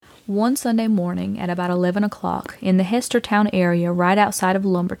One Sunday morning at about 11 o'clock in the Hestertown area right outside of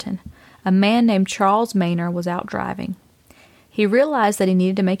Lumberton, a man named Charles Maynor was out driving. He realized that he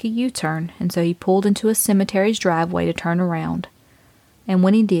needed to make a U-turn, and so he pulled into a cemetery's driveway to turn around. And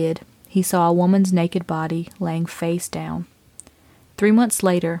when he did, he saw a woman's naked body laying face down. 3 months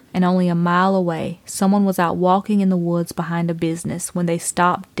later, and only a mile away, someone was out walking in the woods behind a business when they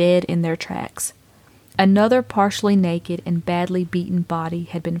stopped dead in their tracks. Another partially naked and badly beaten body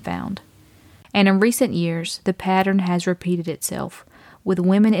had been found. And in recent years, the pattern has repeated itself, with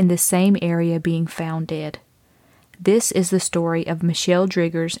women in the same area being found dead. This is the story of Michelle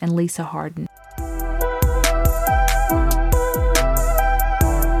Driggers and Lisa Hardin.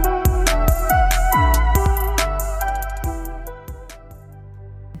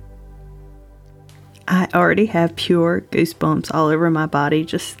 I already have pure goosebumps all over my body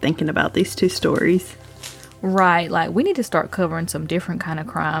just thinking about these two stories. Right, like we need to start covering some different kind of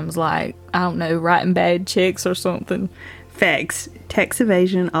crimes, like, I don't know, writing bad checks or something. Facts. Tax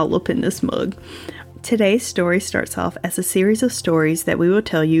evasion all up in this mug. Today's story starts off as a series of stories that we will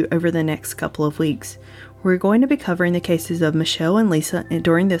tell you over the next couple of weeks. We're going to be covering the cases of Michelle and Lisa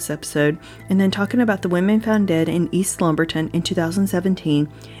during this episode, and then talking about the women found dead in East Lumberton in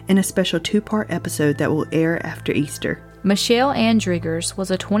 2017 in a special 2-part episode that will air after Easter. Michelle Ann Driggers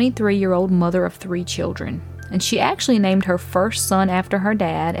was a 23-year-old mother of 3 children, and she actually named her first son after her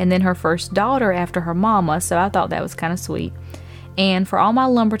dad and then her first daughter after her mama, so I thought that was kind of sweet. And for all my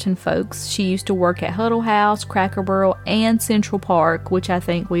Lumberton folks, she used to work at Huddle House, Cracker Barrel, and Central Park, which I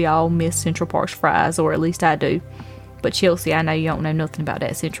think we all miss Central Park's fries, or at least I do. But Chelsea, I know you don't know nothing about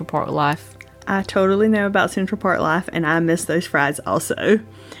that Central Park life. I totally know about Central Park life, and I miss those fries also.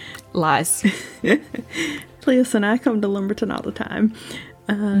 Lies. Listen, I come to Lumberton all the time.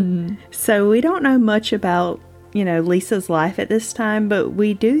 So we don't know much about, Lisa's life at this time, but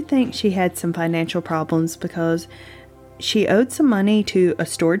we do think she had some financial problems because she owed some money to a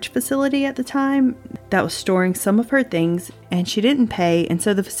storage facility at the time that was storing some of her things, and she didn't pay, and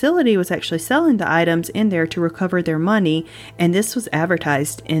so the facility was actually selling the items in there to recover their money, and this was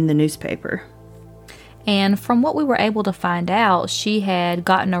advertised in the newspaper. And from what we were able to find out, she had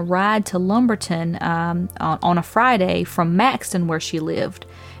gotten a ride to Lumberton on a Friday from Maxton, where she lived.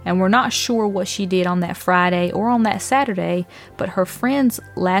 And we're not sure what she did on that Friday or on that Saturday, but her friends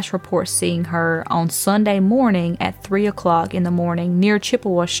last report seeing her on Sunday morning at 3 o'clock in the morning near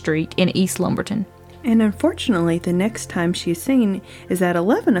Chippewa Street in East Lumberton. And unfortunately, the next time she's seen is at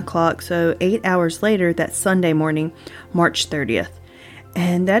 11 o'clock, so 8 hours later, that Sunday morning, March 30th.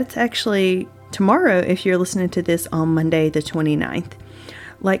 And that's actually tomorrow if you're listening to this on Monday the 29th.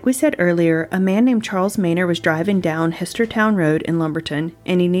 Like we said earlier, a man named Charles Maynor was driving down Hestertown Road in Lumberton,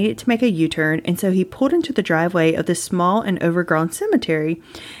 and he needed to make a U-turn, and so he pulled into the driveway of this small and overgrown cemetery.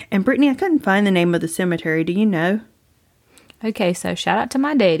 And Brittany, I couldn't find the name of the cemetery. Do you know? Okay, so shout out to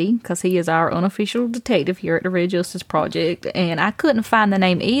my daddy, because he is our unofficial detective here at the Red Justice Project, and I couldn't find the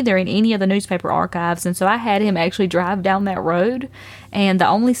name either in any of the newspaper archives, and so I had him actually drive down that road, and the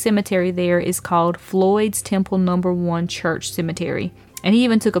only cemetery there is called Floyd's Temple No. 1 Church Cemetery, and he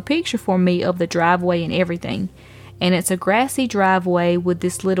even took a picture for me of the driveway and everything, and it's a grassy driveway with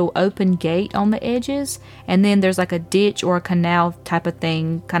this little open gate on the edges, and then there's like a ditch or a canal type of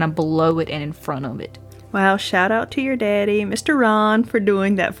thing kind of below it and in front of it. Wow, shout out to your daddy, Mr. Ron, for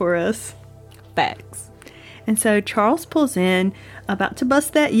doing that for us. Facts. And so Charles pulls in, about to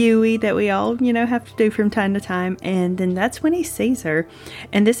bust that Yui that we all, have to do from time to time. And then that's when he sees her.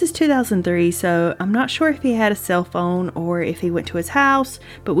 And this is 2003, so I'm not sure if he had a cell phone or if he went to his house.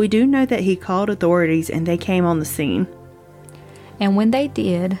 But we do know that he called authorities and they came on the scene. And when they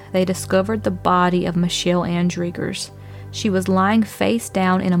did, they discovered the body of Michelle Ann Driggers. She was lying face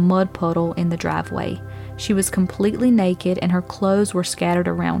down in a mud puddle in the driveway. She was completely naked and her clothes were scattered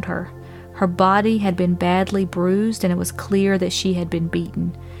around her. Her body had been badly bruised and it was clear that she had been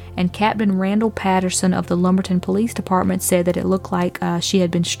beaten. And Captain Randall Patterson of the Lumberton Police Department said that it looked like she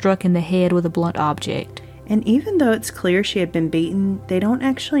had been struck in the head with a blunt object. And even though it's clear she had been beaten, they don't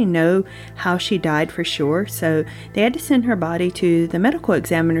actually know how she died for sure, so they had to send her body to the medical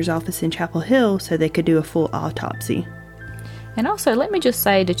examiner's office in Chapel Hill so they could do a full autopsy. And also, let me just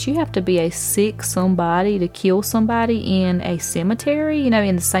say that you have to be a sick somebody to kill somebody in a cemetery,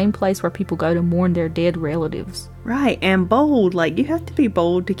 in the same place where people go to mourn their dead relatives. Right, and bold. You have to be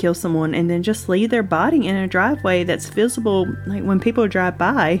bold to kill someone and then just leave their body in a driveway that's visible, when people drive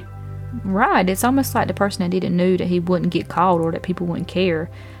by. Right, it's almost like the person that did it knew that he wouldn't get caught or that people wouldn't care.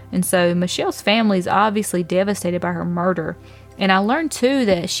 And so Michelle's family is obviously devastated by her murder. And I learned, too,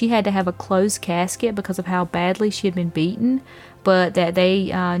 that she had to have a closed casket because of how badly she had been beaten. but that they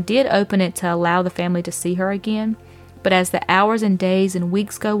did open it to allow the family to see her again. But as the hours and days and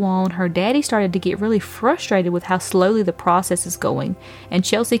weeks go on, her daddy started to get really frustrated with how slowly the process is going. And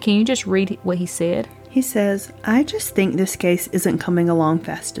Chelsea, can you just read what he said? He says, "I just think this case isn't coming along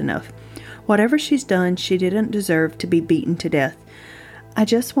fast enough. Whatever she's done, she didn't deserve to be beaten to death. I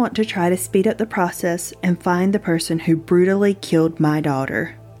just want to try to speed up the process and find the person who brutally killed my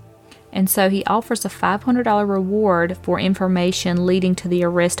daughter." And so he offers a $500 reward for information leading to the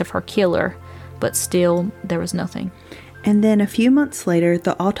arrest of her killer, but still, there was nothing. And then a few months later,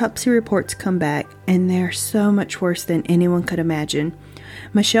 the autopsy reports come back, and they're so much worse than anyone could imagine.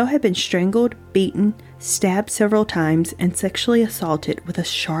 Michelle had been strangled, beaten, stabbed several times, and sexually assaulted with a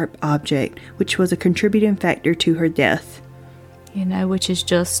sharp object, which was a contributing factor to her death. You know, which is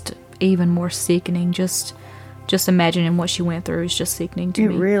just even more sickening. Just imagining what she went through is just sickening to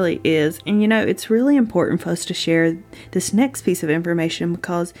me. It really is. And you know, it's really important for us to share this next piece of information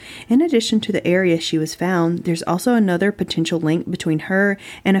because in addition to the area she was found, there's also another potential link between her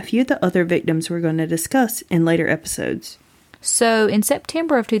and a few of the other victims we're going to discuss in later episodes. So, in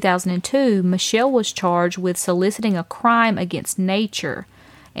September of 2002, Michelle was charged with soliciting a crime against nature.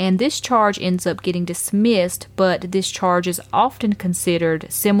 And this charge ends up getting dismissed, but this charge is often considered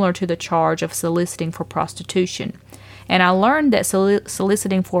similar to the charge of soliciting for prostitution. And I learned that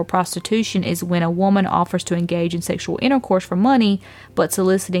soliciting for prostitution is when a woman offers to engage in sexual intercourse for money, but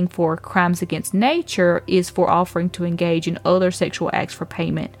soliciting for crimes against nature is for offering to engage in other sexual acts for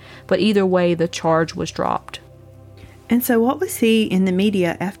payment. But either way, the charge was dropped. And so what we see in the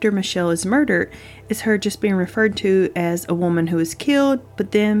media after Michelle is murdered is her just being referred to as a woman who was killed,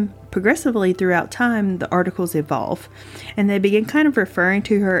 but then progressively throughout time, the articles evolve. And they begin kind of referring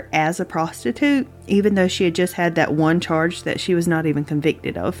to her as a prostitute, even though she had just had that one charge that she was not even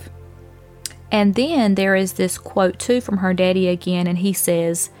convicted of. And then there is this quote too from her daddy again, and he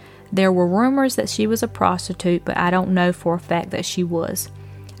says, "There were rumors that she was a prostitute, but I don't know for a fact that she was.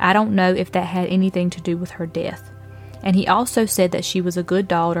 I don't know if that had anything to do with her death." And he also said that she was a good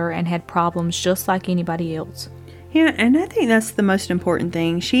daughter and had problems just like anybody else. Yeah, and I think that's the most important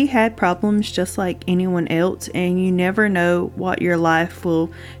thing. She had problems just like anyone else, and you never know what your life will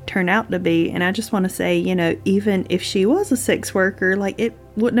turn out to be. And I just want to say, you know, even if she was a sex worker, like, it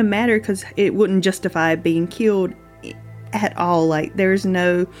wouldn't have mattered because it wouldn't justify being killed at all. Like, there's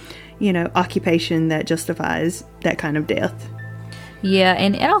no, you know, occupation that justifies that kind of death. Yeah,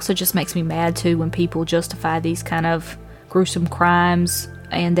 and it also just makes me mad, too, when people justify these kind of gruesome crimes,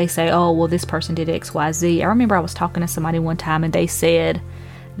 and they say, oh, well, this person did X, Y, Z. I remember I was talking to somebody one time, and they said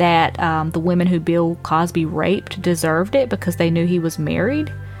that the women who Bill Cosby raped deserved it because they knew he was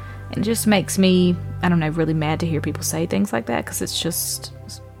married. And it just makes me, I don't know, really mad to hear people say things like that, because it's just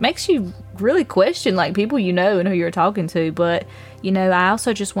makes you really question, like, people you know and who you're talking to. But, you know, I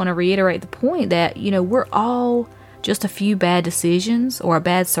also just want to reiterate the point that, you know, we're all just a few bad decisions or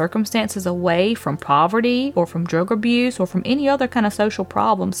bad circumstances away from poverty or from drug abuse or from any other kind of social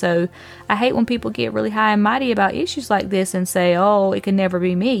problem. So I hate when people get really high and mighty about issues like this and say, oh, it could never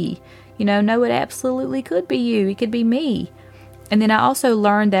be me. You know, no, it absolutely could be you. It could be me. And then I also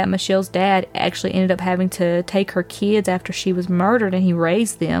learned that Michelle's dad actually ended up having to take her kids after she was murdered, and he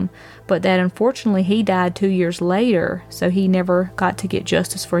raised them. But that unfortunately he died 2 years later, so he never got to get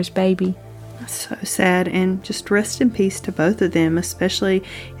justice for his baby. So sad, and just rest in peace to both of them, especially,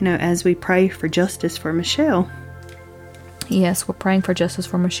 you know, as we pray for justice for Michelle. Yes, we're praying for justice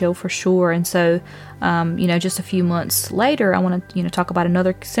for Michelle for sure. And so, you know, just a few months later, I want to, you know, talk about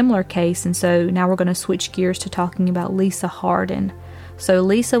another similar case. And so now we're going to switch gears to talking about Lisa Hardin. So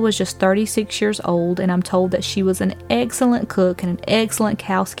Lisa was just 36 years old, and I'm told that she was an excellent cook and an excellent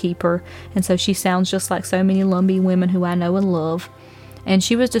housekeeper. And so she sounds just like so many Lumbee women who I know and love. And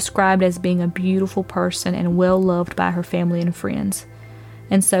she was described as being a beautiful person and well loved by her family and friends.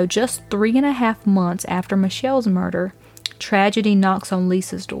 And so just 3.5 months after Michelle's murder, tragedy knocks on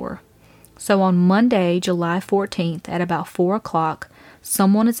Lisa's door. So on Monday, July 14th at about 4 o'clock,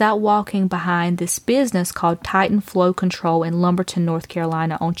 someone is out walking behind this business called Titan Flow Control in Lumberton, North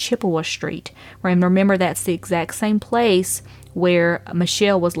Carolina on Chippewa Street. And remember, that's the exact same place where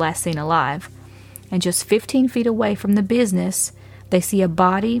Michelle was last seen alive. And just 15 feet away from the business, they see a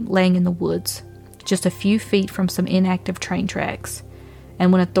body laying in the woods, just a few feet from some inactive train tracks.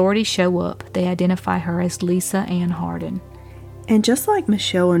 And when authorities show up, they identify her as Lisa Ann Hardin. And just like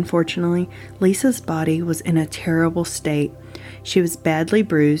Michelle, unfortunately, Lisa's body was in a terrible state. She was badly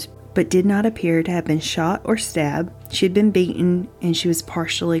bruised, but did not appear to have been shot or stabbed. She had been beaten, and she was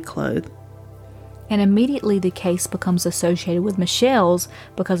partially clothed. And immediately the case becomes associated with Michelle's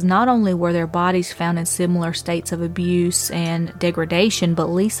because not only were their bodies found in similar states of abuse and degradation, but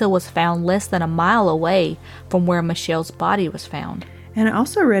Lisa was found less than a mile away from where Michelle's body was found. And I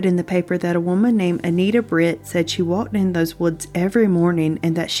also read in the paper that a woman named Anita Britt said she walked in those woods every morning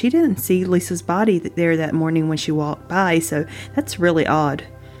and that she didn't see Lisa's body there that morning when she walked by, so that's really odd.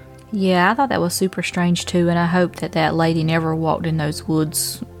 Yeah, I thought that was super strange too, and I hope that that lady never walked in those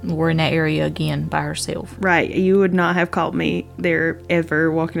woods or in that area again by herself. Right, you would not have caught me there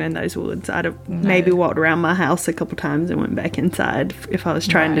ever walking in those woods. I'd have maybe walked around my house a couple times and went back inside if I was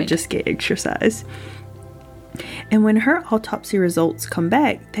trying to just get exercise. And when her autopsy results come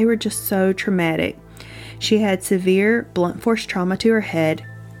back, they were just so traumatic. She had severe blunt force trauma to her head,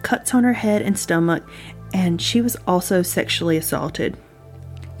 cuts on her head and stomach, and she was also sexually assaulted.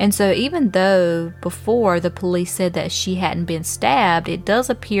 And so even though before the police said that she hadn't been stabbed, it does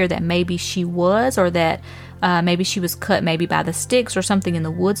appear that maybe she was, or that maybe she was cut maybe by the sticks or something in the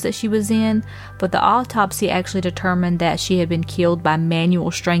woods that she was in. But the autopsy actually determined that she had been killed by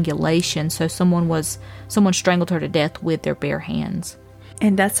manual strangulation. So someone strangled her to death with their bare hands.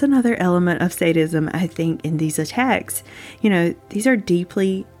 And that's another element of sadism, I think, in these attacks. You know, these are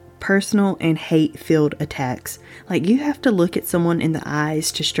deeply personal and hate-filled attacks. Like, you have to look at someone in the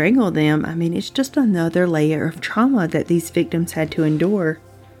eyes to strangle them. I mean, it's just another layer of trauma that these victims had to endure.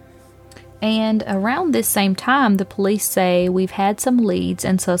 And around this same time, the police say we've had some leads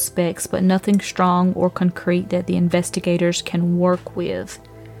and suspects, but nothing strong or concrete that the investigators can work with.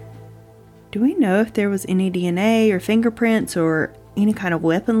 Do we know if there was any DNA or fingerprints or any kind of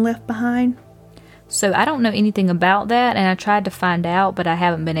weapon left behind? So I don't know anything about that, and I tried to find out, but I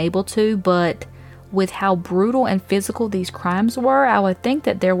haven't been able to. But with how brutal and physical these crimes were, I would think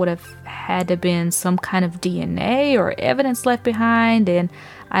that there would have had to been some kind of DNA or evidence left behind. And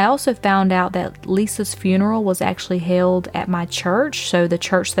I also found out that Lisa's funeral was actually held at my church, so the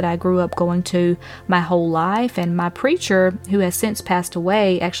church that I grew up going to my whole life, and my preacher, who has since passed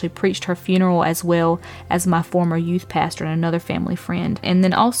away, actually preached her funeral, as well as my former youth pastor and another family friend. And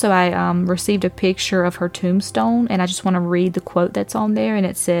then also I received a picture of her tombstone, and I just want to read the quote that's on there, and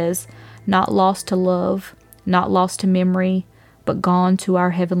it says, "Not lost to love, not lost to memory, but gone to our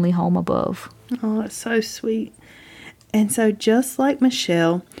heavenly home above." Oh, that's so sweet. And so just like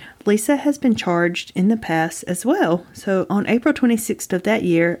Michelle, Lisa has been charged in the past as well. So on April 26th of that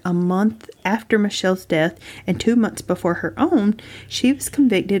year, a month after Michelle's death and 2 months before her own, she was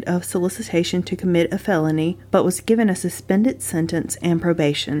convicted of solicitation to commit a felony, but was given a suspended sentence and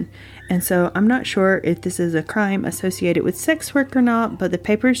probation. And so I'm not sure if this is a crime associated with sex work or not, but the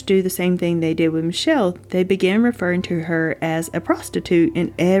papers do the same thing they did with Michelle. They began referring to her as a prostitute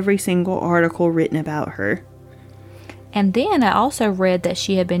in every single article written about her. And then I also read that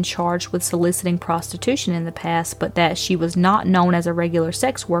she had been charged with soliciting prostitution in the past, but that she was not known as a regular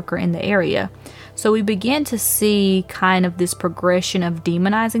sex worker in the area. So we begin to see kind of this progression of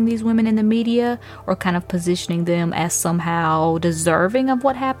demonizing these women in the media, or kind of positioning them as somehow deserving of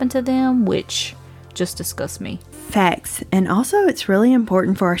what happened to them, which just disgusts me. Facts. And also, it's really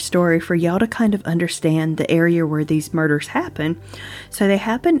important for our story for y'all to kind of understand the area where these murders happen. So they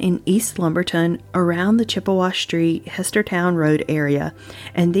happen in East Lumberton, around the Chippewa Street, Hestertown Road area.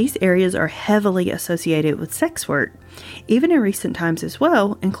 And these areas are heavily associated with sex work, even in recent times as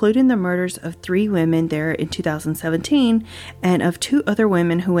well, including the murders of 3 women there in 2017 and of 2 other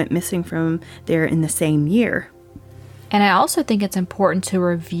women who went missing from there in the same year. And I also think it's important to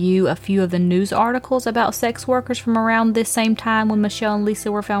review a few of the news articles about sex workers from around this same time when Michelle and Lisa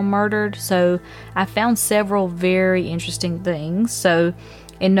were found murdered. So I found several very interesting things. So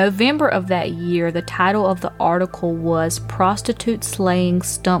in November of that year, the title of the article was "Prostitute Slaying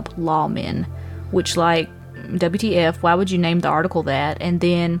Stump Lawmen," which, like, WTF, why would you name the article that? And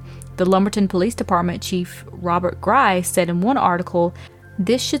then the Lumberton Police Department Chief Robert Grice said in one article,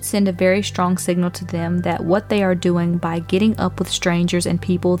 "This should send a very strong signal to them that what they are doing by getting up with strangers and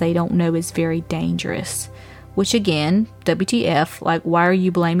people they don't know is very dangerous." Which, again, WTF, like, why are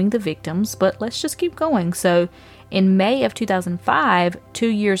you blaming the victims? But let's just keep going. So in May of 2005, 2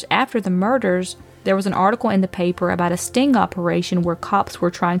 years after the murders, there was an article in the paper about a sting operation where cops were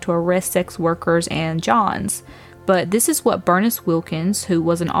trying to arrest sex workers and Johns. But this is what Bernice Wilkins, who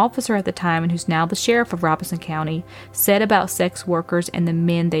was an officer at the time and who's now the sheriff of Robeson County, said about sex workers and the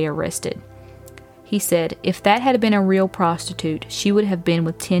men they arrested. He said, "If that had been a real prostitute, she would have been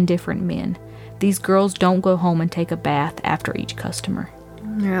with 10 different men. These girls don't go home and take a bath after each customer."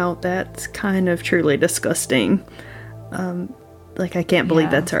 Now, that's kind of truly disgusting. I can't believe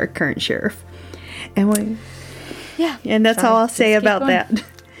that's our current sheriff. And that's all I'll say about that.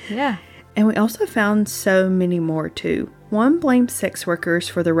 Yeah. And we also found so many more too. One blamed sex workers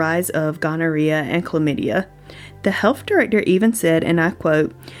for the rise of gonorrhea and chlamydia. The health director even said, and I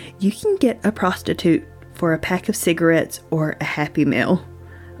quote, "You can get a prostitute for a pack of cigarettes or a Happy Meal."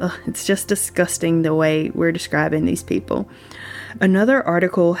 Ugh, it's just disgusting the way we're describing these people. Another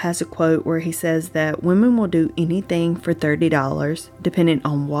article has a quote where he says that women will do anything for $30, depending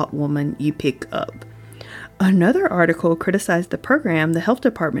on what woman you pick up. Another article criticized the program the health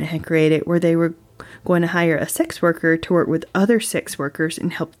department had created where they were going to hire a sex worker to work with other sex workers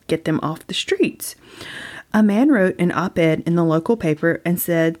and help get them off the streets. A man wrote an op-ed in the local paper and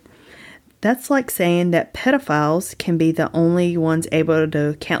said, "That's like saying that pedophiles can be the only ones able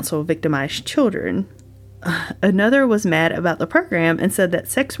to counsel victimized children." Another was mad about the program and said that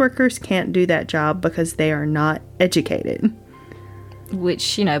sex workers can't do that job because they are not educated.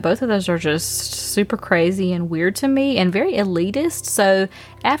 Which, both of those are just super crazy and weird to me and very elitist. So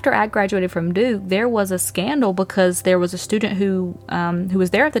after I graduated from Duke, there was a scandal because there was a student who was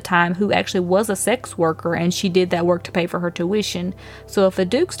there at the time who actually was a sex worker, and she did that work to pay for her tuition. So if a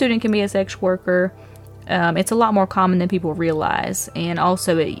Duke student can be a sex worker, it's a lot more common than people realize. And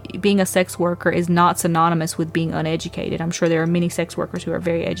also, being a sex worker is not synonymous with being uneducated. I'm sure there are many sex workers who are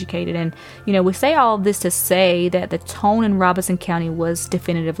very educated. And, we say all of this to say that the tone in Robeson County was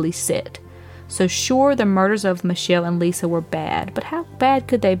definitively set. So sure, the murders of Michelle and Lisa were bad, but how bad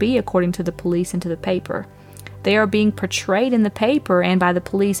could they be according to the police and to the paper? They are being portrayed in the paper and by the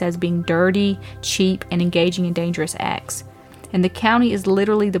police as being dirty, cheap, and engaging in dangerous acts. And the county is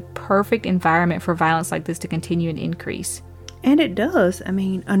literally the perfect environment for violence like this to continue and increase. And it does.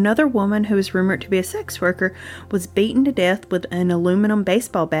 Another woman who is rumored to be a sex worker was beaten to death with an aluminum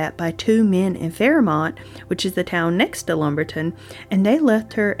baseball bat by two men in Fairmont, which is the town next to Lumberton, and they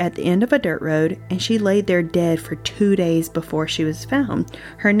left her at the end of a dirt road, and she laid there dead for 2 days before she was found.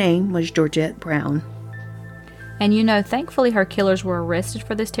 Her name was Georgette Brown. And thankfully her killers were arrested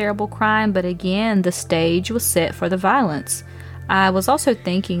for this terrible crime, but again, the stage was set for the violence. I was also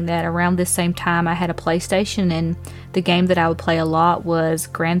thinking that around this same time I had a PlayStation, and the game that I would play a lot was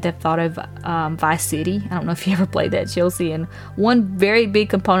Grand Theft Auto Vice City. I don't know if you ever played that, Chelsea. And one very big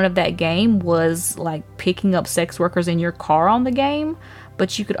component of that game was like picking up sex workers in your car on the game,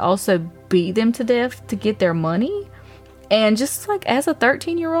 but you could also beat them to death to get their money. And just like as a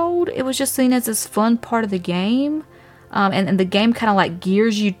 13-year-old, it was just seen as this fun part of the game. And the game kind of like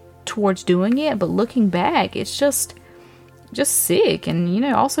gears you towards doing it. But looking back, it's just sick and,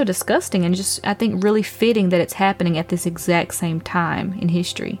 also disgusting, and just, I think, really fitting that it's happening at this exact same time in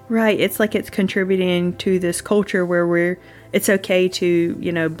history. Right. It's like it's contributing to this culture where it's okay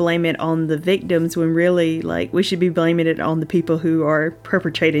to, blame it on the victims when really, we should be blaming it on the people who are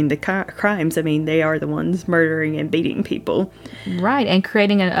perpetrating the crimes. They are the ones murdering and beating people. Right. And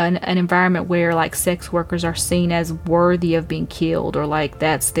creating an environment where, sex workers are seen as worthy of being killed, or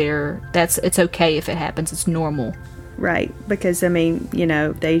it's okay if it happens. It's normal. Right, because,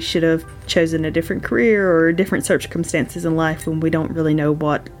 they should have chosen a different career or different circumstances in life when we don't really know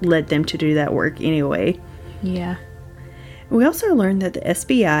what led them to do that work anyway. Yeah. We also learned that the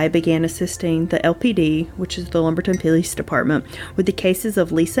SBI began assisting the LPD, which is the Lumberton Police Department, with the cases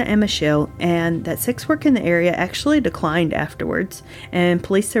of Lisa and Michelle, and that sex work in the area actually declined afterwards, and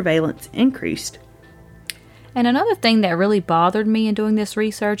police surveillance increased. And another thing that really bothered me in doing this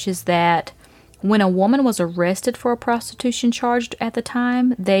research is that when a woman was arrested for a prostitution charge at the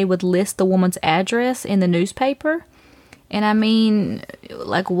time, they would list the woman's address in the newspaper. And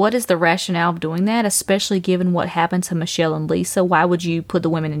what is the rationale of doing that, especially given what happened to Michelle and Lisa? Why would you put the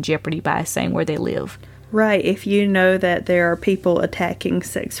women in jeopardy by saying where they live? Right. If you know that there are people attacking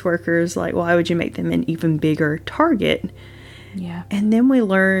sex workers, why would you make them an even bigger target? Yeah. And then we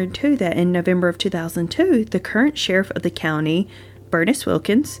learned, too, that in November of 2002, the current sheriff of the county, Bernice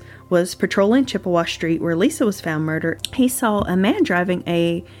Wilkins, was patrolling Chippewa Street where Lisa was found murdered. He saw a man driving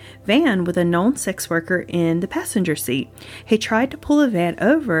a van with a known sex worker in the passenger seat. He tried to pull the van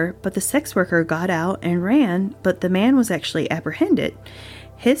over, but the sex worker got out and ran, but the man was actually apprehended.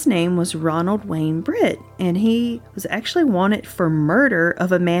 His name was Ronald Wayne Britt, and he was actually wanted for murder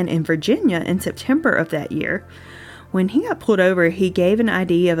of a man in Virginia in September of that year. When he got pulled over, he gave an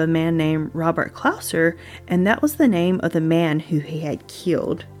ID of a man named Robert Clouser, and that was the name of the man who he had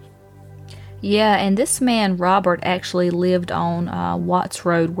killed. Yeah, and this man, Robert, actually lived on Watts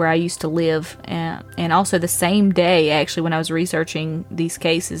Road where I used to live. And also the same day, actually, when I was researching these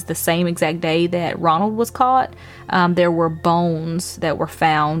cases, the same exact day that Ronald was caught, there were bones that were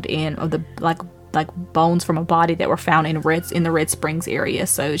found in bones from a body that were found in the Red Springs area.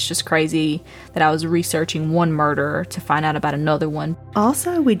 So it's just crazy that I was researching one murder to find out about another one.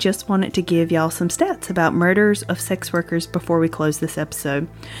 Also, we just wanted to give y'all some stats about murders of sex workers before we close this episode.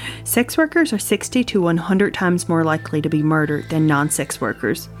 Sex workers are 60 to 100 times more likely to be murdered than non-sex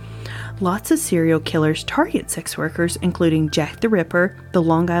workers. Lots of serial killers target sex workers, including Jack the Ripper, the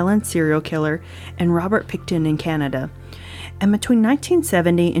Long Island serial killer, and Robert Pickton in Canada. And between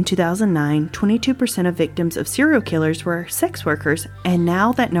 1970 and 2009, 22% of victims of serial killers were sex workers, and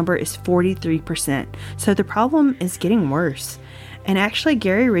now that number is 43%. So the problem is getting worse. And actually,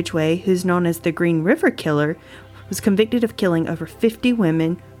 Gary Ridgway, who's known as the Green River Killer, was convicted of killing over 50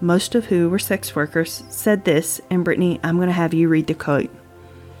 women, most of who were sex workers, said this, and Brittany, I'm going to have you read the quote.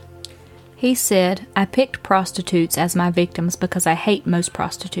 He said, "I picked prostitutes as my victims because I hate most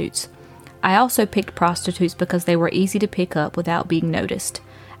prostitutes. I also picked prostitutes because they were easy to pick up without being noticed.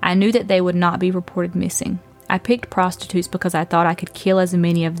 I knew that they would not be reported missing. I picked prostitutes because I thought I could kill as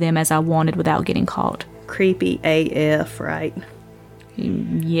many of them as I wanted without getting caught." Creepy AF, right?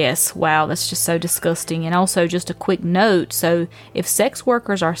 Yes, wow, that's just so disgusting. And also, just a quick note, so if sex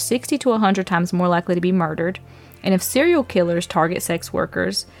workers are 60 to 100 times more likely to be murdered, and if serial killers target sex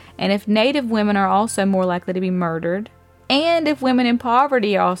workers, and if Native women are also more likely to be murdered, and if women in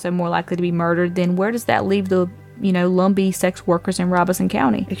poverty are also more likely to be murdered, then where does that leave the, Lumbee sex workers in Robeson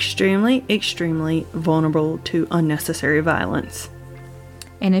County? Extremely, extremely vulnerable to unnecessary violence.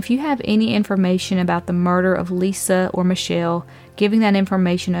 And if you have any information about the murder of Lisa or Michelle, giving that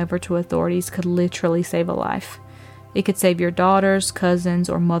information over to authorities could literally save a life. It could save your daughter's, cousin's,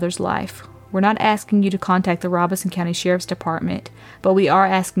 or mother's life. We're not asking you to contact the Robeson County Sheriff's Department, but we are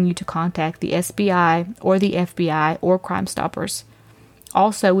asking you to contact the SBI or the FBI or Crime Stoppers.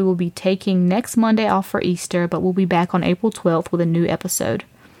 Also, we will be taking next Monday off for Easter, but we'll be back on April 12th with a new episode.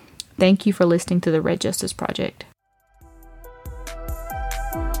 Thank you for listening to the Red Justice Project.